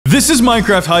this is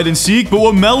Minecraft hide and seek, but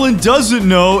what Melon doesn't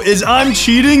know is I'm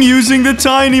cheating using the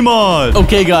tiny mod.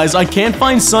 Okay, guys, I can't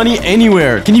find Sunny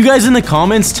anywhere. Can you guys in the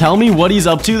comments tell me what he's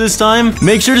up to this time?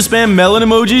 Make sure to spam Melon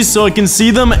emojis so I can see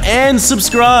them and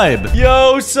subscribe.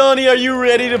 Yo, Sunny, are you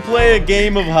ready to play a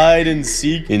game of hide and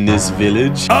seek in this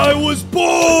village? I was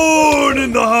born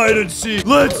in the hide and seek.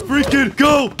 Let's freaking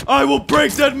go. I will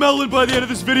break that melon by the end of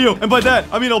this video. And by that,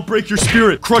 I mean I'll break your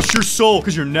spirit, crush your soul,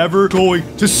 because you're never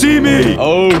going to see me.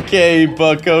 Okay,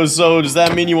 bucko. So does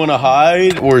that mean you want to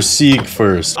hide or seek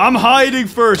first? I'm hiding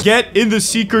first. Get in the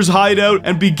seeker's hideout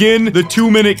and begin the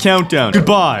 2-minute countdown.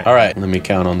 Goodbye. All right, let me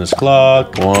count on this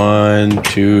clock. 1,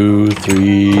 2,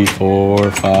 3,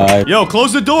 4, 5. Yo,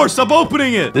 close the door. Stop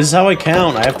opening it. This is how I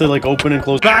count. I have to like open and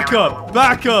close. Back up.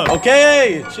 Back up.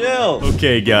 Okay, chill.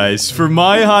 Okay, guys. For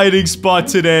my hiding spot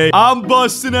today, I'm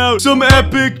busting out some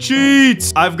epic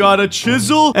cheats. I've got a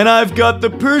chisel and I've got the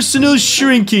personal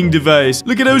shrinking device.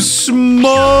 Look at how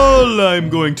small I'm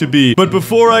going to be. But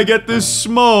before I get this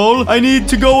small, I need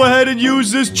to go ahead and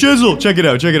use this chisel. Check it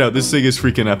out. Check it out. This thing is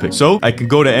freaking epic. So I can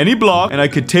go to any block and I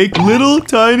could take little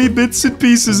tiny bits and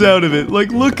pieces out of it.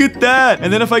 Like, look at that.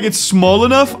 And then if I get small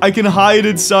enough, I can hide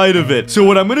inside of it. So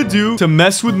what I'm going to do to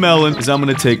mess with Melon is I'm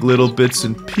going to take little bits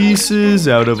and pieces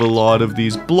out of a lot of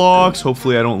these blocks.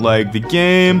 Hopefully I don't lag the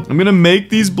game. I'm going to make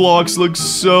these blocks look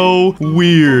so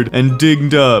weird and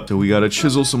digged up. So we got to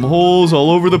chisel some holes all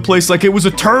over the place like it was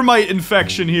a termite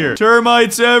infection here.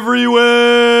 Termites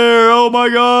everywhere. Oh my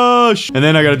gosh. And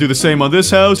then I got to do the same on this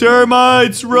house.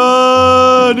 Termites,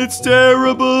 run. It's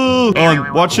terrible.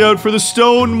 Watch out for the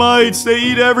stone mites. They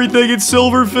eat everything. It's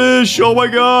silverfish. Oh my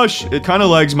gosh. It kind of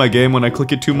lags my game when I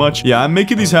click it too much. Yeah, I'm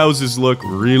making these houses look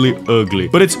really ugly.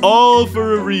 But it's all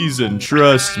for a reason.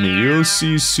 Trust me. You'll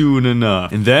see soon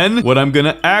enough. And then what I'm going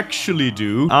to actually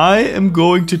do, I am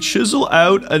going to chisel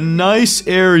out a nice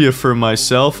area for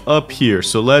myself up here.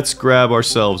 So let's grab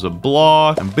ourselves a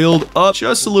block and build up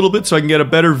just a little bit so I can get a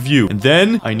better view. And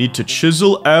then I need to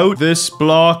chisel out this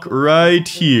block right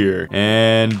here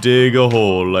and dig a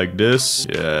hole like this.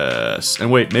 Yes.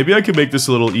 And wait, maybe I can make this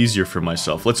a little easier for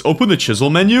myself. Let's open the chisel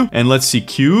menu and let's see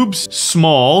cubes,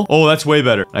 small. Oh, that's way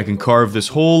better. I can carve this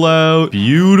hole out.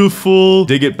 Beautiful.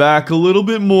 Dig it back a little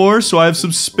bit more so I have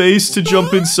some space to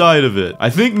jump inside of it. I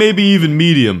think maybe even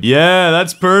medium. Yeah,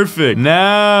 that's perfect.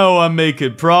 Now I'm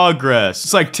making progress.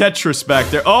 It's like Tetris back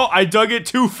there. Oh, I dug it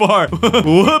too far.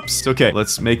 Whoops. Okay,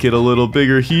 let's make it a little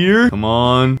bigger here. Come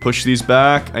on. Push these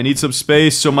back. I need some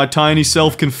space so my tiny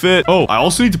self can fit. Oh, I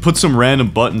also need to put some random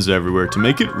buttons everywhere to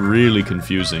make it really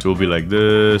confusing. So it'll be like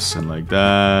this and like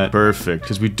that. Perfect.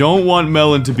 Because we don't want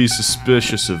Melon to be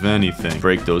suspicious of anything.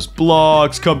 Break those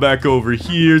blocks. Come back over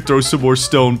here. Throw some more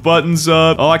stone buttons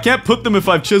up. Oh, I can't put them if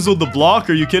I've chiseled the block.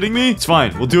 Are you kidding me? It's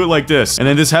fine. We'll do it like this. And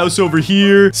then this house over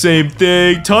here. Same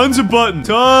thing. Tons of buttons.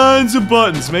 Tons of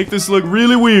buttons. Make this look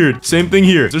really weird. Same thing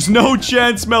here. There's no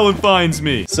chance Melon finds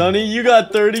me. Sunny, you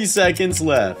got 30 seconds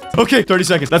left. Okay, 30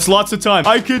 seconds. That's lots of time.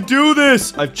 I can do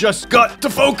this. I've just got to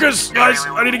focus. Guys,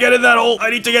 I need to get in that hole. I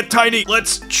need to get tiny.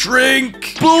 Let's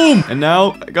shrink. Boom. And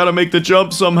now I gotta make the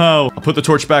jump somehow. I'll put the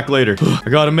torch back later. I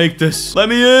gotta make this. Let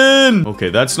me in. Okay,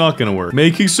 that's not gonna work.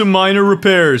 Making some minor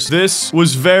repairs. This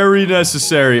was very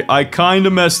necessary. I kind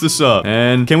of messed this up.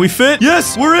 And can we fit?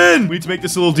 Yes, we're in. We need to make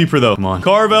this a little deeper though. Come on.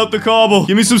 Carve out the cobble.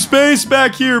 Give me some space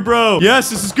back here, bro. Yes,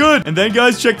 this is good. And then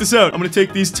guys, check this out. I'm gonna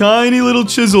take these tiny little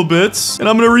chisel bits and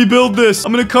I'm gonna rebuild this.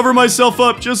 I'm gonna cover myself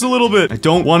up just a little bit. I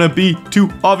don't want to be too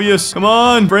obvious. Come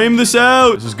on, frame this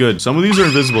out. This is good. Some of these are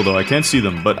invisible though. I can't see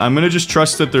them, but I'm gonna just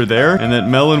trust that they're there and that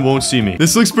Melon won't see me.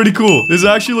 This looks pretty cool. This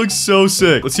actually looks so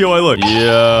sick. Let's see how I look.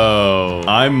 Yo,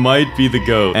 I might be the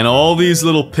goat. And all these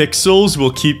little pixels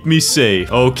will keep me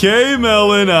safe. Okay,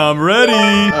 Melon, I'm ready.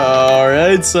 All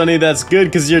right, Sunny, that's good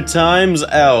because your time's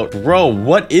out. Bro,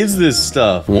 what is this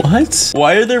stuff? What?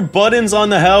 Why are there buttons on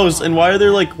the house and why are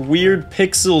there like weird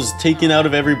pixels taken out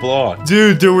of every block?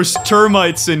 Dude, there was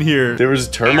termites in here. There was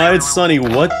termites? Sunny,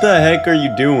 what the heck are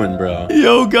you doing, bro?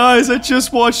 Yo, guys, I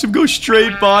just watched them go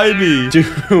straight by me.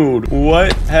 Dude,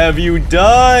 what have you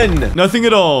done? Nothing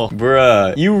at all.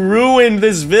 Bruh, you ruined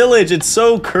this village. It's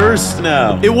so cursed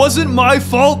now. It wasn't my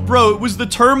fault, bro. It was the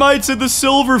termites and the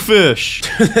silverfish.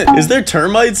 Is there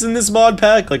termites in this mod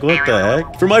pack? Like, what the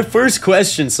heck? For my first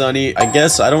question, Sunny, I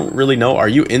guess I don't really know. Are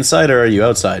you inside or are you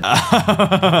outside?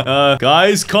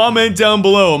 Guys, comment down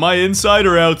below. Am I inside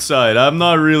or outside? I'm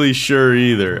not really sure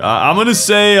either. I'm gonna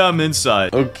say I'm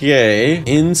inside. Okay,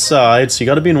 inside. So you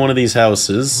gotta be in one of these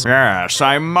houses. Yes,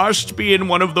 I must be in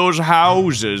one of those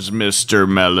houses, Mr.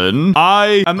 Melon.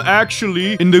 I am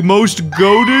actually in the most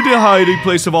goated hiding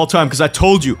place of all time because I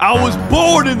told you, I was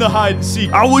born in the hide and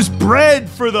seek. I was bred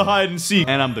for the hide and seek,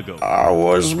 and I'm the goat. I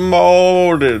was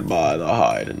molded by the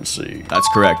hide and seek. That's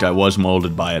correct. I was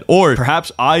molded by it. Or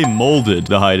perhaps I molded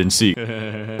the hide and seek.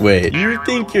 Wait, you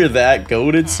think you're that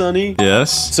goated, Sonny?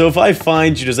 Yes. So if I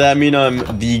find you, does that mean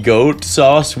I'm the goat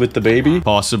sauce with the baby?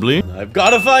 Possibly. I've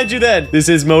gotta find you then. This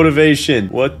is motivation.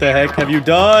 What the heck have you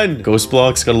done? Ghost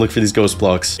blocks. Gotta look for these ghost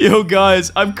blocks. Yo,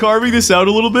 guys, I'm carving this out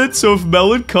a little bit, so if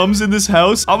Melon comes in this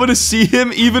house, I'm gonna see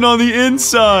him even on the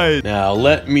inside. Now,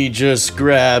 let me just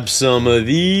grab some of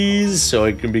these so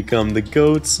I can become the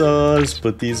goat sauce.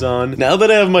 Put these on. Now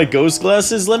that I have my ghost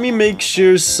glasses, let me make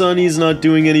sure Sonny's not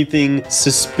doing anything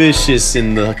suspicious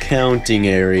in the counting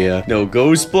area. No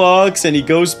ghost blocks? Any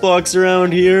ghost blocks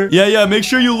around here? Yeah, make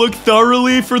sure you look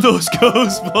thoroughly for those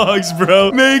ghost blocks,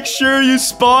 bro. Make sure you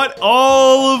spot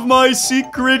all of my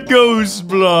secret ghost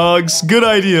blocks. Good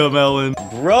idea, Melon.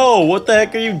 Bro, what the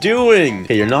heck are you doing?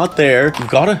 Okay, you're not there. You've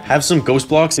got to have some ghost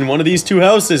blocks in one of these two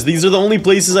houses. These are the only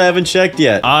places I haven't checked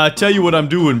yet. I tell you what I'm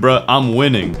doing, bro. I'm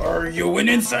winning. Are you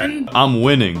winning, son? I'm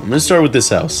winning. I'm gonna start with this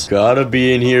house. Gotta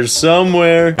be in here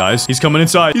somewhere. Guys, he's coming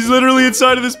inside. He's literally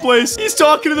inside of this place. He's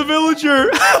talking to the villager.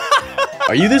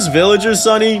 Are you this villager,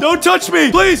 Sonny? Don't touch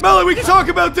me. Please, Melon, we can talk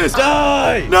about this.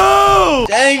 Die! No!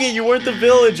 Dang it, you weren't the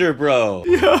villager, bro.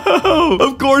 Yo,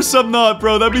 of course I'm not,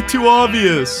 bro. That'd be too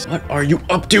obvious. What are you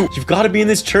up to? You've got to be in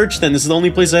this church then. This is the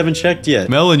only place I haven't checked yet.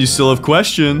 Melon, you still have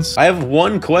questions? I have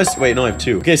one quest. Wait, no, I have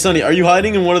two. Okay, Sonny, are you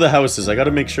hiding in one of the houses? I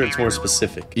gotta make sure it's more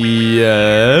specific.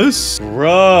 Yes.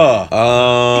 Bruh.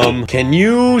 Can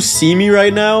you see me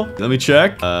right now? Let me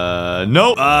check.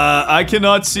 No. I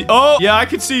cannot see. Oh, yeah, I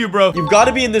can see you, bro. You've got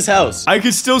to be in this house. I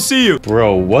can still see you.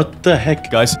 Bro, what the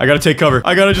heck? Guys, I gotta take cover.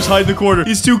 I gotta just hide in the corner.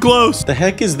 He's too close. The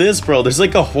heck is this, bro? There's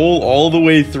like a hole all the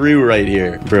way through right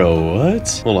here. Bro,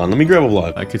 what? Hold on, let me grab a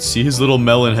block. I could see his little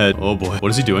melon head. Oh, boy.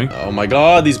 What is he doing? Oh my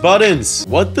god, these buttons.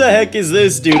 What the heck is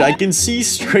this, dude? I can see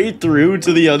straight through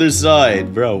to the other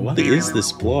side. Bro, what is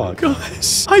this block?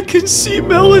 Guys, I can see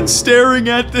Melon staring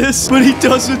at this, but he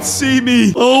doesn't see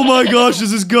me. Oh my gosh,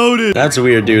 this is goated. That's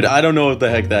weird, dude. I don't know what the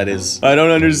heck that is. I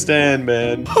don't understand,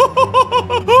 man.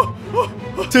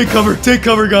 Take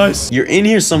cover, guys. You're in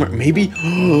here somewhere. Maybe.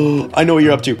 I know what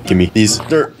you're up to. Give me these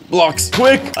dirt blocks.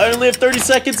 Quick. I only have 30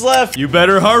 seconds left. You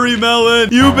better hurry, Melon.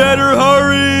 You better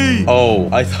hurry. Oh,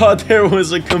 I thought there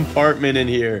was a compartment in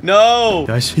here. No.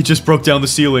 Guys, he just broke down the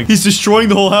ceiling. He's destroying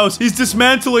the whole house. He's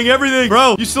dismantling everything.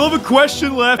 Bro, you still have a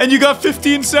question left, and you got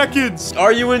 15 seconds.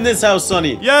 Are you in this house,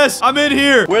 Sonny? Yes, I'm in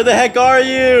here. Where the heck are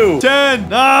you? 10,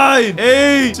 9,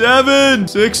 8, 7,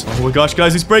 6. Oh my gosh,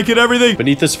 guys, he's breaking everything.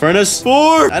 Beneath this furnace?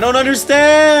 4. I don't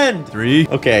understand. 3.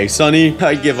 Okay, Sonny,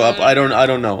 I give up. I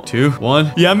don't know. 2,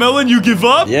 1. Yeah, Melon, you give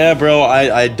up? Yeah, bro,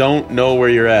 I don't know where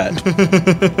you're at.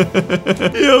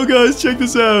 Yo, guys, check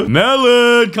this out.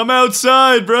 Melon, come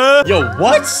outside, bro. Yo,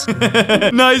 what?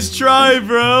 Nice try,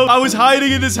 bro. I was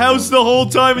hiding in this house the whole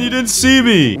time and you didn't see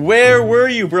me. Where were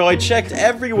you, bro? I checked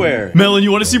everywhere. Melon,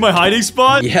 you want to see my hiding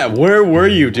spot? Yeah, where were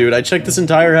you, dude? I checked this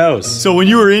entire house. So when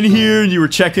you were in here and you were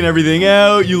checking everything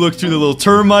out, you looked through the little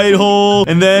termite hole,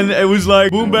 and then it was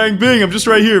like, boom, bang, bing. I'm just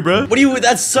right here, bro. What do you...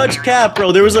 That's such cap,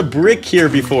 bro. There was a brick here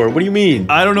before. What do you mean?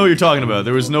 I don't know what you're talking about.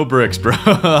 There was no bricks, bro.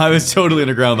 I was totally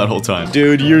underground that whole time.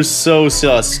 Dude, you're so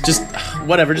sus. Just...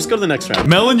 Whatever. Just go to the next round.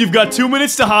 Melon, you've got 2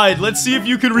 minutes to hide. Let's see if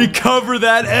you can recover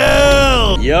that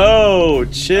L. Yo,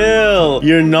 chill.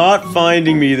 You're not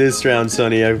finding me this round,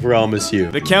 Sonny. I promise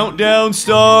you. The countdown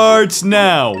starts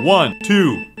now. 1,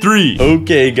 2, 3.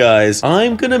 Okay, guys.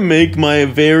 I'm gonna make my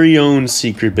very own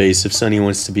secret base if Sonny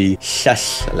wants to be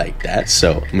shush like that.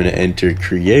 So, I'm gonna enter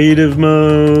creative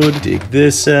mode. Dig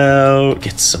this out.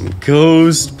 Get some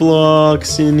ghost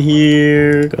blocks in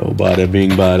here. Go bada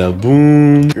bing, bada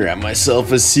boom. Grab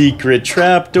myself a secret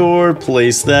trapdoor.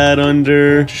 Place that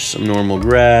under. Just some normal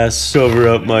grass. Cover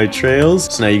up my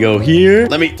trails. So now you go here.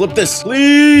 Let me flip this,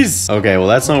 please. Okay, well,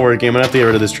 that's not working. I'm gonna have to get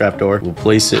rid of this trapdoor. We'll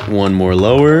place it one more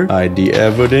lower. Hide the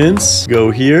ever confidence.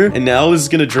 Go here. And now this is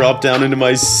gonna drop down into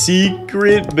my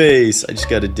secret base. I just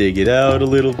gotta dig it out a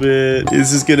little bit.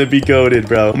 This is gonna be goated,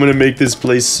 bro. I'm gonna make this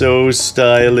place so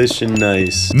stylish and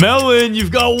nice. Melon,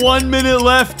 you've got 1 minute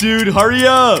left, dude. Hurry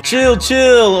up. Chill,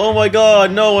 chill. Oh my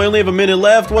god, no, I only have a minute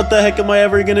left. What the heck am I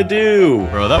ever gonna do?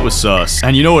 Bro, that was sus.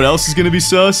 And you know what else is gonna be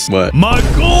sus? What? My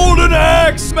golden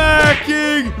axe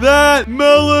smacking that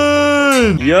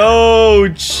melon. Yo,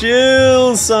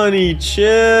 chill, Sonny,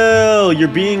 chill. You're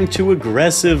being too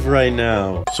aggressive right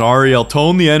now. Sorry, I'll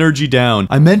tone the energy down.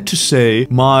 I meant to say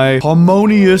my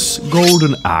harmonious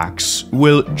golden axe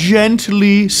will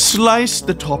gently slice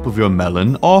the top of your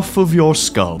melon off of your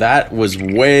skull. That was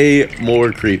way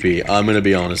more creepy. I'm gonna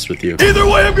be honest with you. Either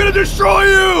way, I'm gonna destroy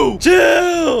you.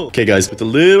 Chill. Okay, guys, with a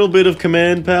little bit of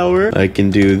command power, I can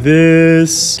do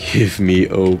this. Give me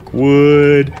oak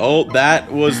wood. Oh,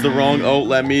 that was the wrong. Oh,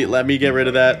 let me get rid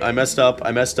of that. I messed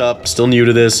up. Still new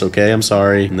to this. Okay, I'm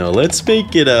sorry. No, let's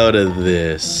make it out of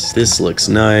this. This looks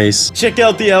nice. Check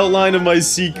out the outline of my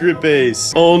secret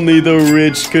base. Only the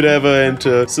rich could ever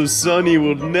enter. So Sonny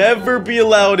will never be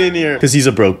allowed in here because he's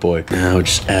a broke boy. Now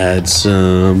just add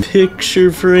some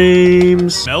picture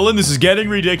frames. Melon, this is getting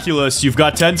ridiculous. You've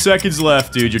got 10 seconds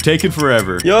left, dude. You're taking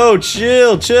forever. Yo,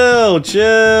 chill. Out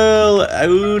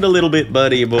a little bit,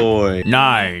 buddy boy.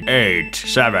 9, 8,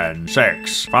 7,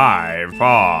 6, 5,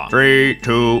 4, 3,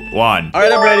 2, 1. All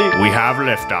right, I'm ready. We have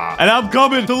liftoff. And I'm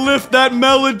coming to lift that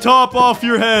melon top off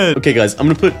your head. Okay, guys, I'm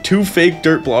gonna put 2 fake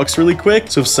dirt blocks really quick.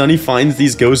 So if Sonny finds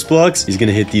these ghost blocks, he's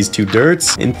gonna hit these 2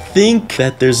 dirts and think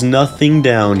that there's nothing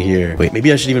down here. Wait,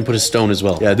 maybe I should even put a stone as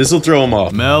well. Yeah, this will throw him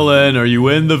off. Melon, are you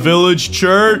in the village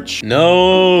church?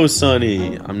 No,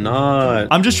 Sonny, I'm not.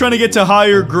 I'm just trying to get to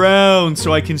higher ground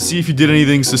so I can see if you did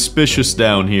anything suspicious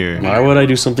down here. Why would I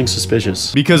do something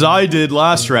suspicious? Because I did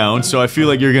last round, so I feel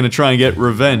like you're gonna try and get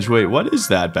revenge. Wait, what is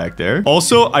that back there?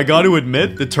 Also, I gotta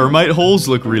admit, the termite holes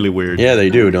look really weird. Yeah, they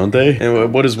do, don't they?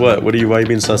 And what is what? Why are you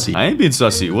being sussy? I ain't being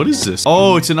sussy. What is this?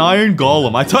 Oh, it's an iron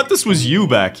golem. I thought this was you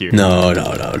back here. No.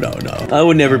 I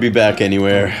would never be back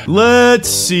anywhere. Let's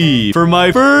see. For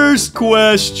my first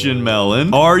question,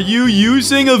 Melon, are you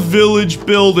using a village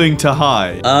building to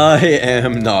hide? I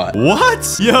am not.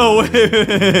 What? Yo,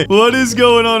 wait. What is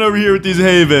going on over here with these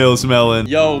hay bales, Melon?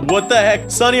 Yo, what the heck?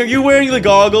 Sonny, are you wearing the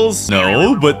goggles?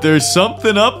 No, but there's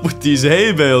something up with these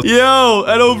hay bales. Yo,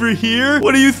 and over here?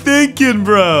 What are you thinking,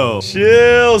 bro?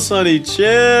 Chill, Sonny,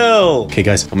 chill. Okay,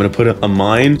 guys, I'm gonna put a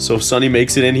mine, so if Sonny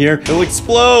makes it in here, it'll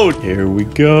explode. Here we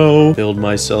go. Build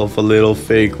myself a little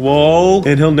fake wall,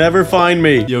 and he'll never find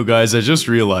me. Yo, guys, I just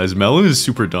realized Melon is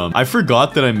super dumb. I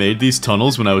forgot that I made these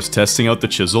tunnels when I was testing out the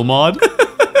chisel mod.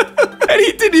 And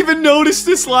he didn't even notice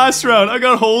this last round. I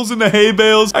got holes in the hay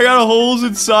bales. I got holes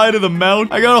inside of the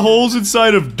mount. I got holes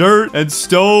inside of dirt and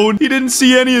stone. He didn't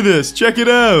see any of this. Check it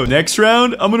out. Next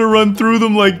round, I'm gonna run through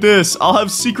them like this. I'll have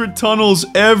secret tunnels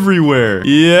everywhere.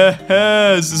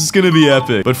 Yes, this is gonna be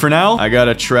epic. But for now, I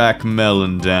gotta track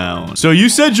Melon down. So you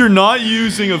said you're not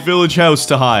using a village house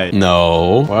to hide.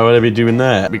 No. Why would I be doing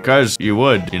that? Because you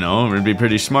would, you know, it'd be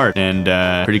pretty smart and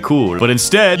pretty cool. But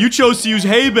instead, you chose to use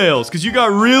hay bales because you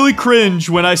got really cringe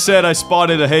when I said I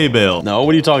spotted a hay bale. No,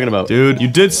 what are you talking about? Dude, you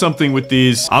did something with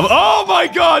these. Oh my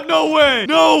god, no way.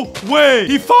 No way.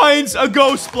 He finds a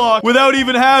ghost block without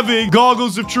even having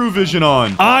goggles of true vision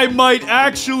on. I might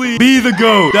actually be the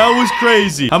goat. That was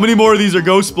crazy. How many more of these are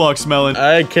ghost blocks, Melon?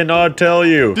 I cannot tell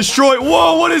you. Destroy.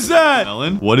 Whoa, what is that?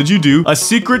 Melon, what did you do? A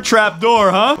secret trap door,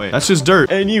 huh? Wait, that's just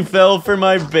dirt. And you fell for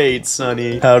my bait,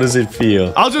 Sonny. How does it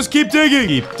feel? I'll just keep digging.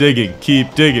 Keep digging.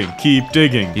 Keep digging. Keep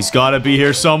digging. He's gotta be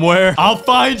here somewhere. I'll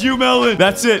find you, Melon.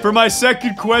 That's it. For my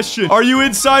second question, are you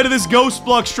inside of this ghost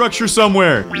block structure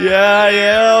somewhere? Yeah, I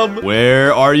am.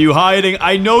 Where are you hiding?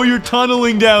 I know you're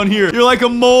tunneling down here. You're like a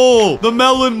mole. The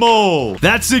melon mole.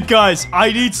 That's it, guys.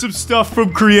 I need some stuff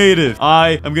from creative.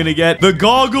 I am gonna get the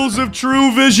goggles of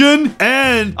true vision,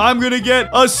 and I'm gonna get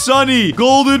a sunny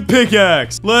golden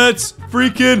pickaxe. Let's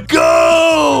freaking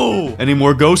go! Any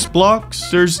more ghost blocks?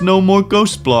 There's no more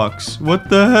ghost blocks. What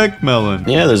the heck, Melon?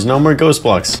 Yeah, there's no more ghost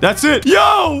blocks. That's it.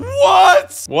 Yo,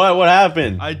 what? What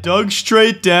happened? I dug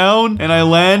straight down and I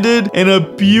landed in a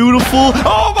beautiful...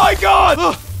 Oh my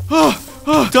god!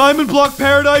 Diamond block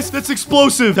paradise? That's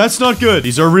explosive. That's not good.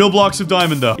 These are real blocks of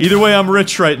diamond, though. Either way, I'm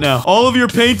rich right now. All of your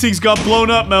paintings got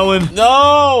blown up, Melon.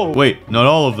 No! Wait, not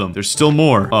all of them. There's still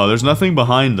more. Oh, there's nothing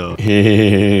behind, though.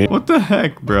 What the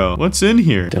heck, bro? What's in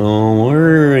here? Don't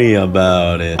worry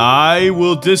about it. I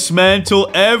will dismantle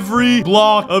every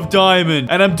block of diamond.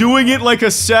 And I'm doing it like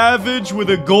a savage with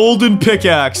a golden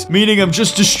pickaxe. Meaning I'm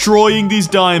just destroying these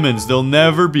diamonds. They'll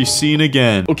never be seen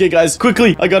again. Okay, guys,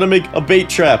 quickly. I gotta make a bait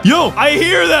trap. Yo, I I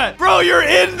hear that. Bro, you're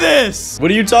in this. What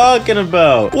are you talking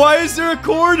about? Why is there a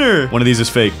corner? One of these is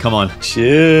fake. Come on.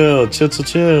 Chill.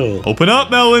 Open up,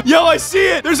 Melon. Yo, I see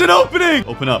it. There's an opening.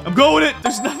 Open up. I'm going in.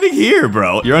 There's nothing here,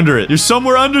 bro. You're under it. You're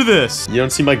somewhere under this. You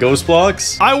don't see my ghost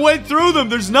blocks? I went through them.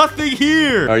 There's nothing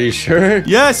here. Are you sure?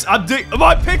 Yes, I'm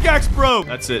my pickaxe broke.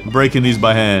 That's it. I'm breaking these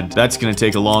by hand. That's gonna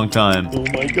take a long time. Oh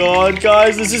my god,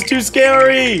 guys, this is too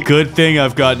scary. Good thing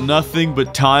I've got nothing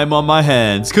but time on my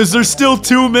hands, because there's still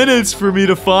 2 minutes for me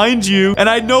to find you, and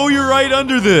I know you're right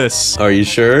under this. Are you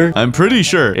sure? I'm pretty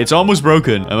sure. It's almost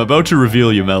broken. I'm about to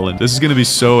reveal you, Melon. This is gonna be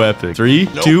so epic. 3,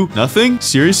 2, nothing?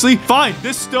 Seriously? Fine,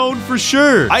 this stone for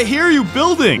sure. I hear you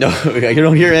building. No, I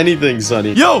don't hear anything,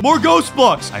 Sonny. Yo, more ghost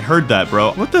blocks. I heard that,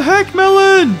 bro. What the heck,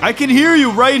 Melon? I can hear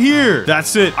you right here.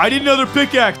 That's it. I need another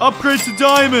pickaxe. Upgrade to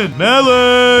diamond.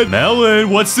 Melon,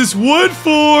 what's this wood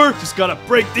for? Just gotta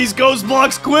break these ghost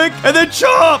blocks quick and then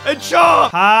chop and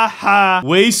chop. Ha ha.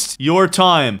 Waste your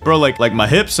time. Bro, like my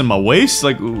hips and my waist?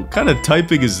 Like, what kind of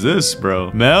typing is this,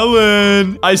 bro?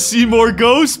 Melon, I see more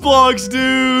ghost blocks,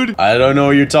 dude. I don't know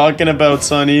what you're talking about,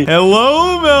 Sonny.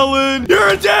 Hello, Melon. You're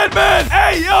a dead man.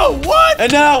 Hey, yo, what?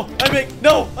 And now,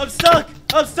 no, I'm stuck.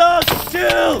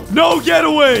 Chill. No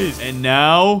getaways. And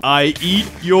now I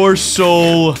eat your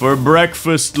soul for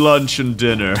breakfast, lunch, and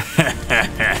dinner.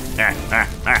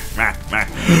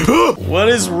 What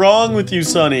is wrong with you,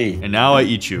 Sonny? And now I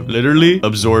eat you. Literally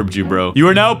absorbed you, bro. You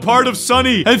are now part of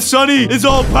Sunny, and Sunny is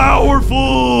all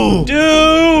powerful.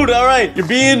 Dude, all right. You're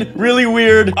being really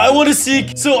weird. I want to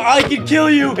seek so I can kill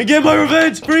you and get my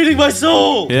revenge for eating my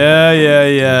soul.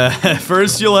 Yeah.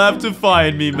 First, you'll have to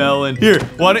find me, Melon. Here,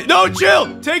 no, chill.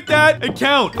 Take that and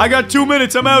count. I got 2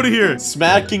 minutes. I'm out of here.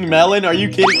 Smacking Melon? Are you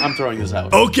kidding? I'm throwing this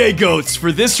out. Okay, goats.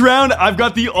 For this round, I've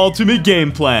got the ultimate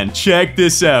game plan. Check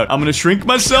this out. I'm gonna shrink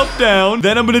myself down.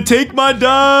 Then I'm gonna take my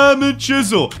diamond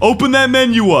chisel. Open that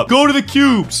menu up. Go to the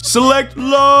cubes. Select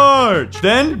large.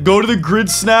 Then go to the grid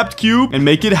snapped cube and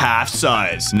make it half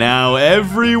size. Now,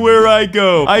 everywhere I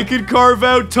go, I can carve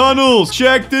out tunnels.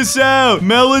 Check this out.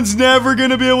 Melon's never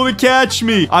gonna be able to catch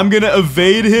me. I'm gonna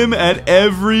evade him at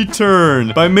every turn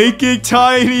by making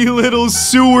tiny little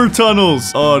sewer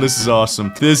tunnels. Oh, this is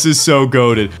awesome. This is so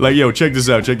goated. Like, yo, check this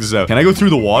out. Can I go through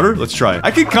the water? Let's try it.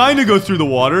 I can kind of go through the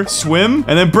water, swim,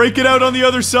 and then break it out on the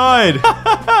other side.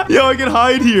 Yo, I can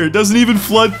hide here. It doesn't even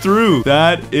flood through.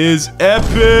 That is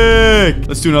epic.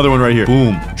 Let's do another one right here.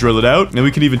 Boom. Drill it out. And then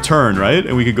we can even turn, right?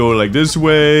 And we could go like this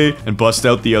way and bust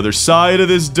out the other side of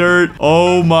this dirt.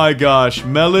 Oh my gosh.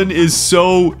 Melon is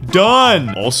so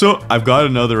done. Also, I've got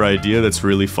another idea that's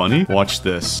really funny. Watch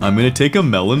this. I'm gonna take a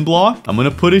melon block. I'm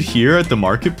gonna put it here at the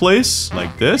marketplace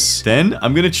like this. Then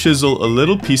I'm gonna chisel a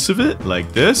little piece of it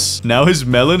like this. Now his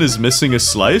melon is missing a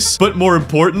slice. But more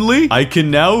importantly, I can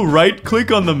now right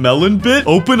click on the melon bit,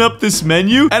 open up this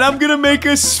menu, and I'm gonna make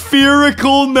a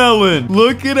spherical melon.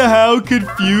 Look at how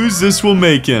confused this will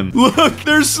make him. Look,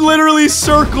 there's literally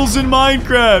circles in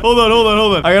Minecraft. Hold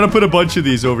on. I gotta put a bunch of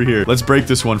these over here. Let's break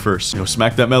this one first. Yo,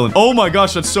 smack that melon. Oh my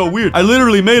gosh, that's so weird. I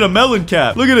literally made a melon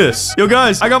cap. Look at this. Yo,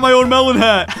 guys, I got my own melon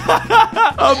hat.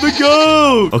 I'm the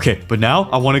goat. Okay, but now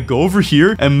I want to go over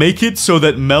here and make it so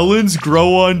that melons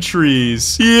grow on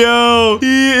trees. Yo,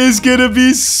 he is gonna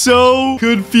be so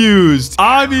confused.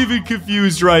 I'm even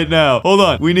confused right now. Hold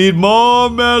on. We need more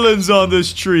melons on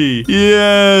this tree.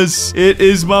 Yes, it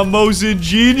is my most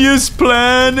ingenious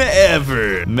plan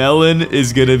ever. Melon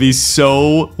is gonna be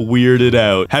so weirded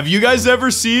out. Have you guys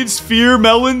ever seen sphere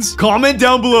melons? Comment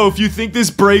down below if you think this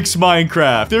breaks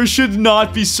Minecraft. There should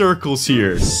not be circles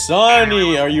here.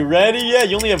 Sonny, are you ready yet?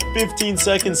 You only have 15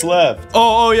 seconds left.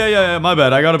 Oh, yeah. My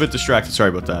bad. I got a bit distracted. Sorry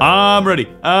about that. I'm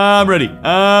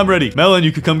ready. Melon,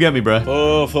 you could come get me, bruh.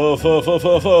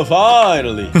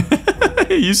 Finally.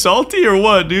 You salty or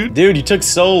what, dude? Dude, you took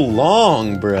so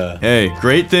long, bruh. Hey,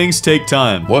 great things take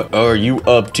time. What are you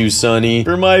up to, Sonny?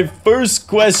 For my first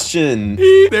question.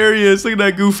 There he is. Look at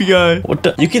that goofy guy. What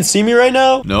the? You can see me right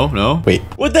now? No. Wait,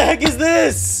 what the heck is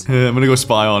this? I'm gonna go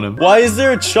spy on him. Why is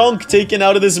there a chunk taken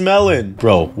out of this melon?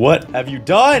 Bro, what have you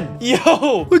done?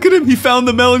 Yo! Look at him. He found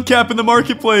the melon cap in the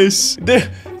marketplace.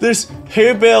 There's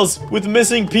hay bales with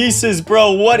missing pieces,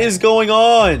 bro. What is going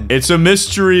on? It's a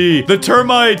mystery. The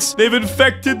termites, they've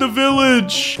infected the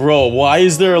village. Bro, why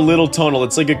is there a little tunnel?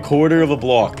 It's like a quarter of a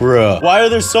block. Bruh. Why are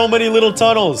there so many little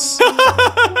tunnels?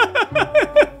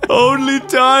 Only Only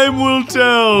time will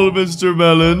tell, Mr.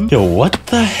 Melon. Yo, what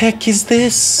the heck is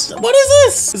this? What is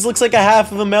this? This looks like a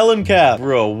half of a melon cap.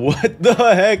 Bro, what the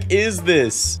heck is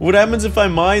this? What happens if I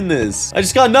mine this? I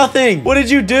just got nothing. What did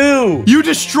you do? You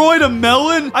destroyed a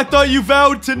melon? I thought you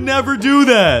vowed to never do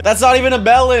that. That's not even a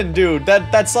melon, dude.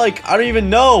 That's like, I don't even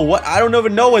know. What? I don't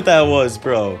even know what that was,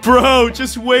 bro. Bro,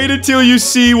 just wait until you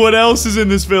see what else is in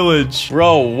this village.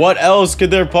 Bro, what else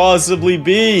could there possibly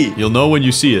be? You'll know when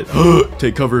you see it.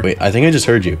 Take cover. Wait, I think I just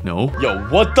heard you. No. Yo,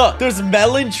 what the? There's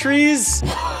melon trees?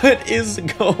 What is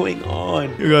going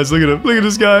on? You guys, look at him. Look at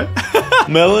this guy.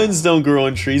 Melons don't grow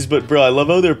on trees, but bro, I love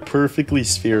how they're perfectly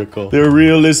spherical. They're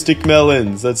realistic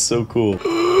melons. That's so cool.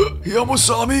 He almost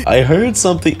saw me. I heard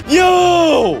something.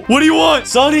 Yo! What do you want?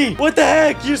 Sonny, what the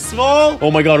heck? You're small? Oh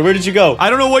my god, where did you go?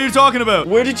 I don't know what you're talking about.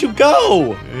 Where did you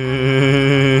go?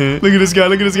 Look at this guy.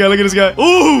 Look at this guy. Look at this guy.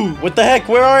 Ooh! What the heck?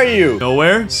 Where are you?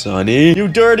 Nowhere. Sonny, you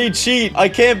dirty cheat. I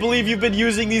can't believe you've been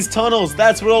using these tunnels.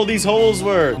 That's what all these holes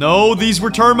were. No, these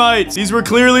were termites. These were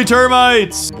clearly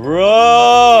termites.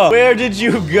 Bro, where did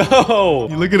you go?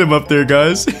 You look at him up there,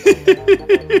 guys.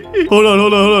 Hold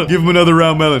on. Give him another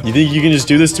round melon. You think you can just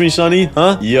do this to me, Sonny?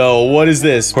 Huh? Yo, what is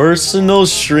this? Personal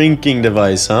shrinking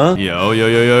device, huh? Yo.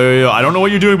 I don't know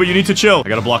what you're doing, but you need to chill. I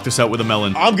gotta block this out with a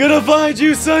melon. I'm gonna find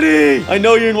you, Sonny. I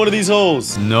know you're in one of these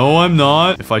holes. No, I'm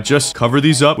not. If I just cover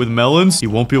these up with melons, he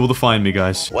won't be able to find me,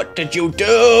 guys. What did you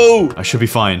do? I should be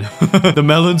fine. The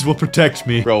melons will protect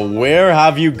me. Bro, where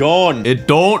have you gone? It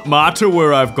don't matter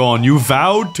where I've gone. You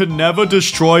vowed to never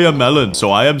destroy a melon,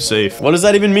 so I am safe. What does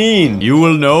that even mean? You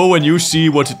will know when you see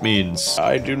what it means.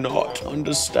 I do not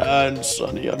understand,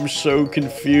 Sonny. I'm so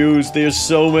confused. There's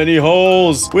so many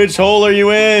holes. Which hole are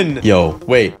you in? Yo,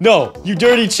 wait. No, you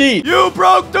dirty cheat. You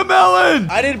broke the melon!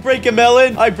 I didn't break a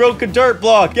melon. I broke a dirt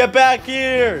block. Get back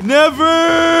here. Never!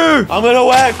 I'm gonna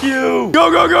whack you.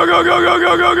 Go! Go!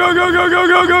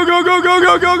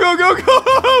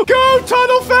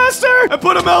 Tunnel faster! And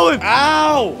put a melon!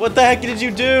 Ow! What the heck did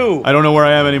you do? I don't know where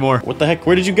I am anymore. What the heck?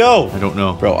 Where did you go? I don't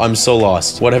know. Bro, I'm so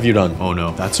lost. What have you done? Oh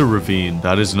no, that's a ravine.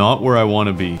 That is not where I want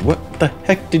to be. What the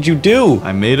heck did you do?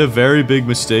 I made a very big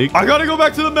mistake. I gotta go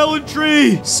back to the melon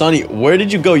tree! Sonny, where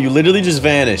did you go? You literally just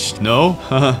vanished. No,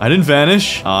 I didn't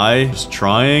vanish. I was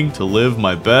trying to live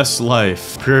my best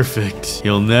life. Perfect.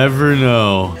 You'll never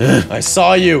know. I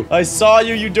saw you. I saw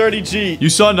you, you dirty cheat. You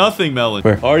saw nothing, Melon.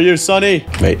 Where are you, Sonny?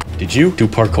 Wait, did you do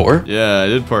parkour? Yeah, I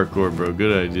did parkour, bro.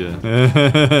 Good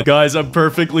idea. Guys, I'm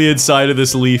perfectly inside of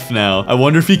this leaf now. I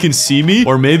wonder if he can see me,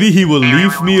 or maybe he will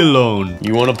leave me alone.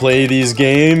 You want to play these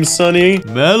games, Sonny?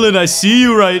 Melon, I see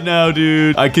you right now,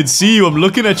 dude. I can see you. I'm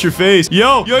looking at your face.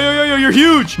 Yo, you're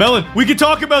huge. Melon, we can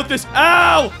talk about this.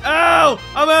 Ow!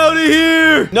 I'm out of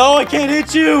here. No, I can't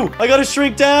hit you. I gotta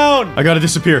shrink down. I gotta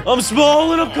disappear. I'm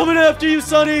small and I'm coming after you,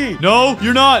 Sonny. No,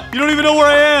 you're not. You don't even know where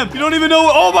I am. You don't even know.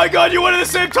 Oh my god, you went in the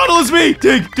same tunnel as me.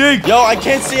 Dig. Yo, I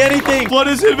can't see anything. Flood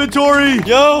his inventory.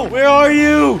 Yo, where are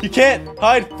you? You can't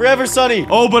hide forever, Sonny.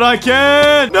 Oh, but I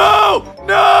can. No.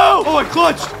 Oh,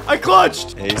 I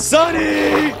clutched. Hey,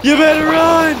 Sonny, you better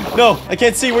run. No, I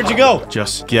can't see. Where'd you go?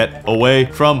 Just get away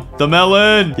from the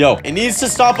melon. Yo, it needs to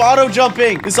stop auto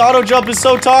jumping. This auto jump is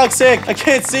so toxic. I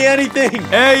can't see anything.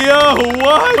 Hey, yo,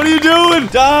 what? What are you doing?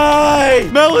 Die.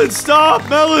 Melon, stop.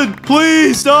 Melon,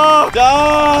 please stop.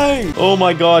 Die. Oh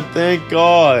my god, thank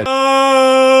god.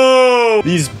 Oh.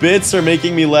 These bits are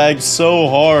making me lag so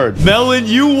hard. Melon,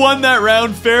 you won that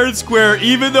round fair and square,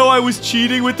 even though I was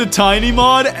cheating with the tiny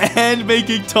mod and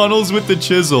making tunnels with the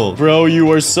chisel. Bro,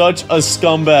 you are such a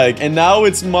scumbag. And now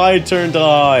it's my turn to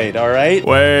hide, all right?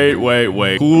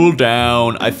 Wait. Cool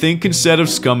down. I think instead of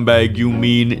scumbag, you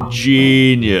mean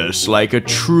genius, like a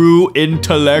true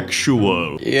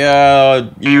intellectual. Yeah,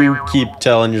 you keep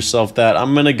telling yourself that.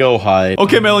 I'm gonna go hide.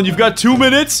 Okay, Melon, you've got 2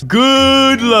 minutes.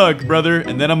 Good luck, brother.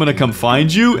 And then I'm gonna come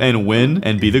find you and win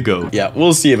and be the GOAT. Yeah,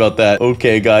 we'll see about that.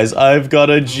 Okay, guys, I've got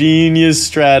a genius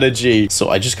strategy. So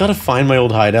I just gotta find my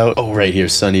old hideout. Oh, right here.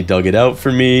 Sonny dug it out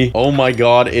for me. Oh my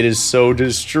god, it is so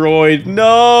destroyed.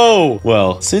 No!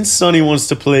 Well, since Sonny wants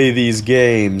to play these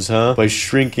games, by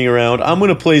shrinking around, I'm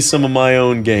gonna play some of my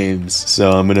own games.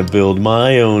 So I'm gonna build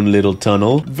my own little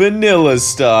tunnel, vanilla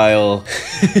style.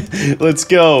 Let's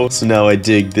go. So now I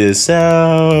dig this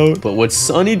out. But what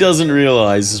Sonny doesn't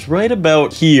realize is right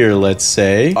about here, let's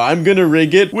say, I'm gonna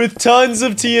rig it with tons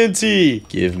of TNT.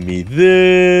 Give me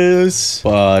this.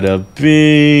 Bada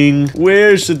bing.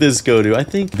 Where should this go to? I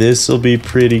think this will be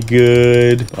pretty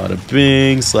good. Bada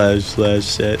bing, slash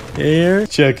set air.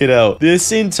 Check it out.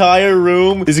 This entire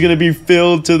room is gonna be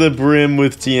filled to the brim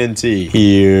with TNT.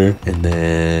 Here, and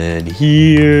then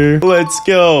here. Let's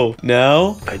go.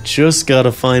 Now, I just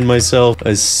gotta find myself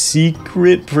a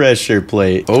secret pressure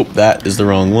plate. Oh, that is the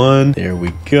wrong one. There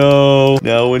we go.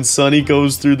 Now, when Sunny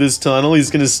goes through this tunnel, he's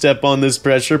gonna step on this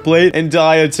pressure plate and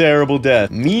die a terrible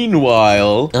death.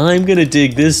 Meanwhile, I'm gonna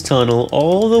dig this tunnel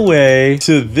all the way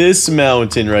to this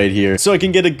mountain right here so I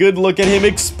can get a good look at him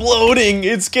exploding.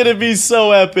 It's gonna be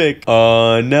so epic.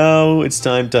 Now it's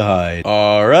time to hide.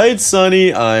 All right,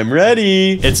 Sunny, I'm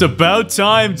ready. It's about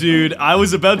time, dude. I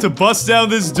was about to bust down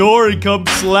this door and come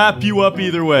slap you up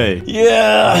either way.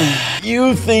 Yeah,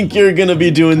 you think you're gonna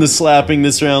be doing the slapping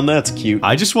this round? That's cute.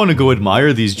 I just want to go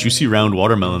admire these juicy round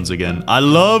watermelons again. I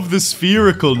love the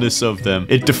sphericalness of them.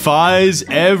 It defies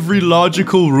every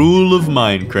logical rule of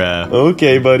Minecraft.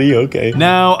 Okay, buddy, okay.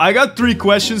 Now, I got 3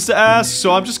 questions to ask,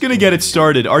 so I'm just gonna get it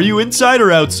started. Are you inside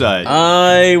or outside?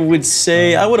 I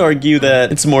would argue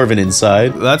that it's more of an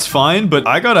inside. That's fine, but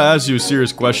I gotta ask you a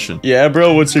serious question. Yeah,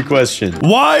 bro, what's your question?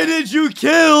 Why did you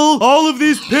kill all of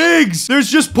these pigs? There's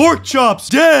just pork chops,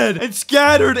 dead, and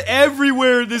scattered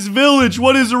everywhere in this village.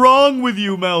 What is wrong with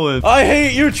you, Melon? I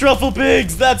hate you, truffle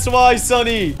pigs. That's why,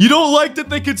 Sunny. You don't like that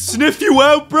they could sniff you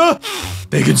out, bruh?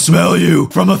 They can smell you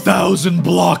from 1,000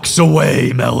 blocks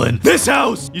away, Melon. This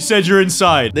house! You said you're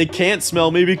inside. They can't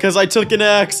smell me because I took an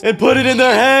axe and put it in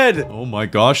their head. Oh my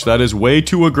gosh, that is way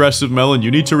too aggressive, Melon.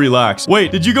 You need to relax.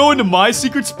 Wait, did you go into my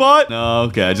secret spot? No,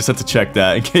 okay, I just had to check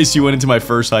that in case you went into my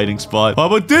first hiding spot. How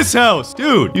about this house?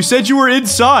 Dude, you said you were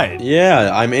inside.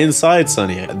 Yeah, I'm inside,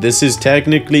 Sunny. This is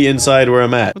technically inside where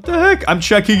I'm at. What the heck? I'm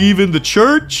checking even the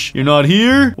church. You're not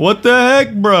here? What the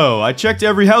heck, bro? I checked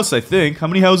every house, I think. How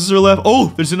many houses are left? Oh,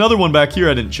 there's another one back here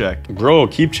I didn't check. Bro,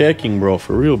 keep checking, bro.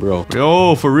 For real, bro.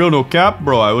 Yo, for real, no cap,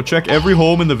 bro. I will check every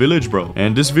home in the village, bro.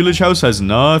 And this village house has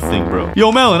nothing, bro.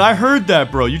 Yo, Melon, I heard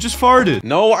that, bro. You just farted.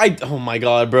 No, oh my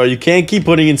god, bro. You can't keep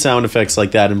putting in sound effects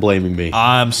like that and blaming me.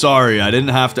 I'm sorry. I didn't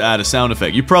have to add a sound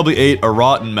effect. You probably ate a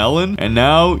rotten melon, and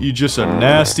now you just are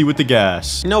nasty with the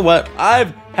gas. You know what?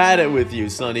 I've had it with you,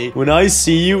 Sunny. When I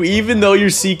see you, even though you're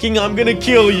seeking, I'm gonna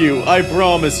kill you. I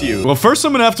promise you. Well, first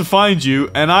I'm gonna have to find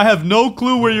you, and I have no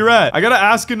clue where you're at. I gotta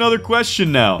ask another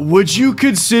question now. Would you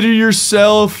consider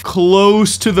yourself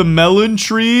close to the melon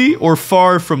tree or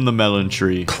far from the melon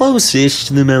tree? Closest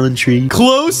to the melon tree.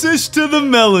 Closest to the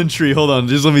melon tree. Hold on,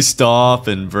 just let me stop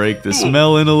and break this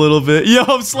melon a little bit. Yo,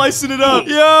 I'm slicing it up.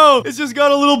 Yo, it's just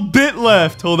got a little bit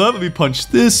left. Hold up, let me punch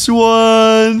this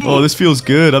one. Oh, this feels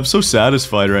good. I'm so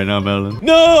satisfied right now, Melon.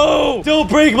 No! Don't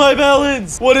break my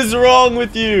melons! What is wrong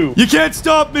with you? You can't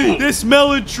stop me! This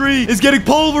melon tree is getting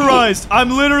pulverized!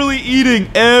 I'm literally eating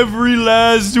every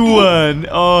last one.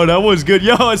 Oh, that was good.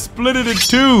 Yo, I split it in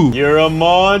 2. You're a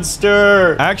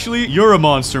monster. Actually, you're a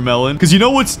monster, Melon. Because you know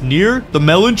what's near the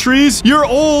melon trees? Your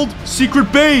old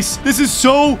secret base. This is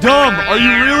so dumb. Are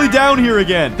you really down here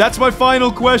again? That's my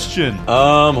final question.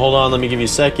 Hold on. Let me give you a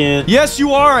second. Yes,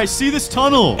 you are. I see this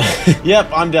tunnel. Yep,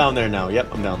 I'm down there now. Yep,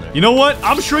 I'm down there. You know what?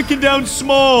 I'm shrinking down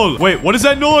small. Wait, what is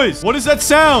that noise? What is that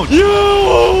sound?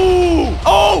 Yo!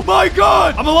 Oh my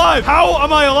god! I'm alive! How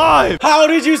am I alive? How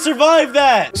did you survive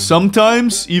that?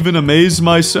 Sometimes even amaze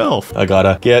myself. I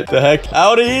gotta get the heck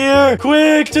out of here!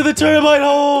 Quick, to the termite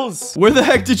holes! Where the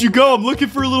heck did you go? I'm looking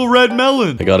for a little red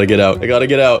melon. I gotta get out. I gotta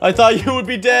get out. I thought you would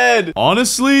be dead.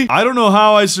 Honestly, I don't know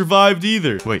how I survived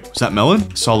either. Wait, is that melon?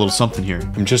 I saw a little something here.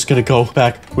 I'm just gonna go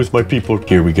back with my people.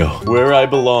 Here we go. Where I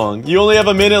belong. You only have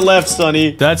a minute left,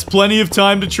 Sunny. That's plenty of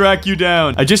time to track you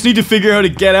down. I just need to figure out how to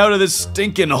get out of this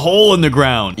stinking hole in the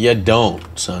ground. You don't,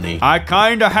 Sunny. I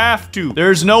kinda have to.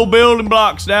 There's no building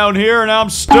blocks down here and I'm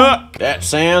stuck. That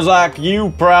sounds like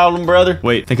you problem, brother.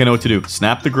 Wait, I think I know what to do.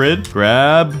 Snap the grid,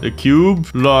 grab the cube,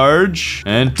 large,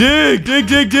 and dig, dig,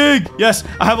 dig, dig. Yes,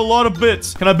 I have a lot of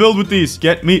bits. Can I build with these?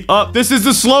 Get me up. This is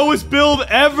the slowest build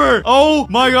ever. Oh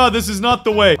my god, this is not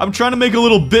the way. I'm trying to make a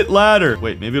little bit ladder.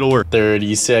 Wait, maybe it'll work.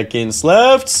 30 seconds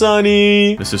left,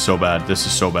 Sunny. This is so bad. This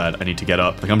is so bad. I need to get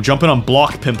up. Like I'm jumping on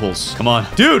block pimples. Come on.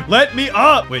 Dude, let me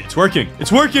up. Wait, it's working.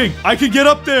 It's working. I can get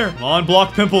up there. Come on,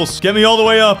 block pimples. Get me all the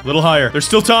way up. A little higher. There's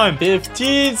still time.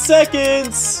 15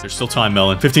 seconds. There's still time,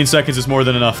 Melon. 15 seconds is more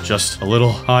than enough. Just a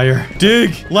little higher.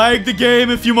 Dig. Lag the game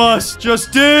if you must.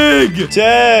 Just dig.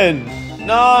 10,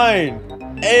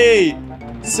 9, 8,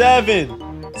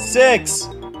 7, 6,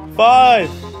 5,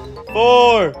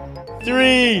 4,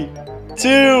 3,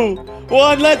 2,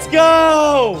 1, let's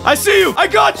go! I see you. I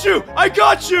got you. I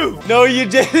got you. No, you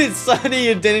didn't, Sonny.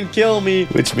 You didn't kill me.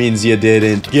 Which means you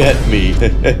didn't get me.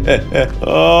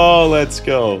 Oh, let's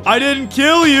go. I didn't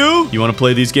kill you. You want to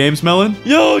play these games, Melon?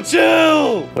 Yo,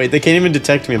 chill. Wait, they can't even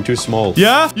detect me. I'm too small.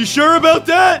 Yeah? You sure about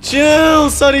that? Chill,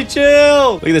 Sonny,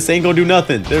 chill. Look, this ain't gonna do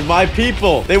nothing. They're my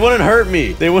people. They wouldn't hurt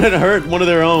me. They wouldn't hurt one of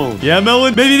their own. Yeah,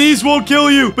 Melon, maybe these won't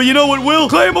kill you, but you know what will?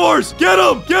 Claymores! Get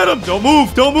them! Get them! Don't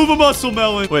move! Don't move a muscle,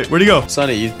 Melon. Wait, where'd he go?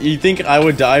 Sonny, you think I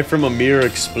would die from a mere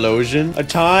explosion? A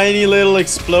tiny little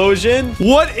explosion?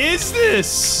 What is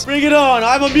this? Bring it on,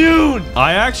 I'm immune!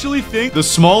 I actually think the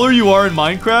smaller you are in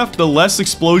Minecraft, the less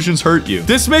explosions hurt you.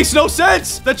 This makes no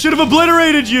sense! That should have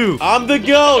obliterated you! I'm the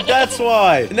GOAT, that's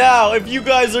why. Now, if you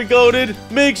guys are goated,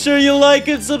 make sure you like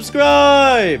and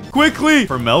subscribe. Quickly!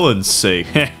 For Melon's sake.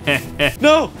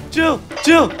 No, chill,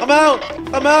 I'm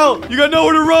out. You got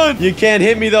nowhere to run! You can't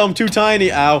hit me though, I'm too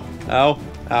tiny. Ow, ow.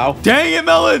 Ow. Dang it,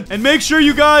 Melon! And make sure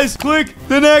you guys click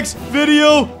the next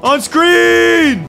video on screen!